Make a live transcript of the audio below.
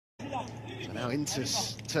So now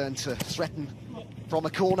Inter's turn to threaten from a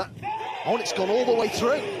corner. Oh, and it's gone all the way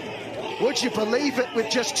through. Would you believe it,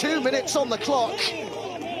 with just 2 minutes on the clock?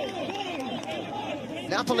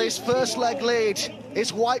 Napoli's first leg lead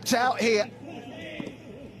is wiped out here.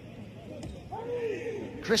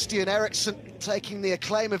 Christian Eriksen taking the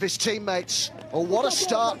acclaim of his teammates. Oh, what a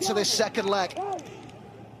start to this second leg.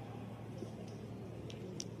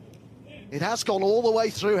 It has gone all the way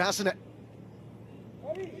through, hasn't it?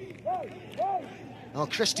 Well,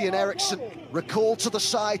 Christian Eriksen recalled to the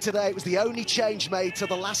side today. It was the only change made to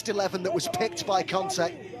the last 11 that was picked by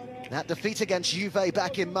Conte. That defeat against Juve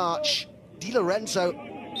back in March, Di Lorenzo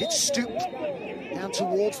did stoop down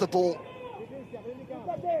towards the ball.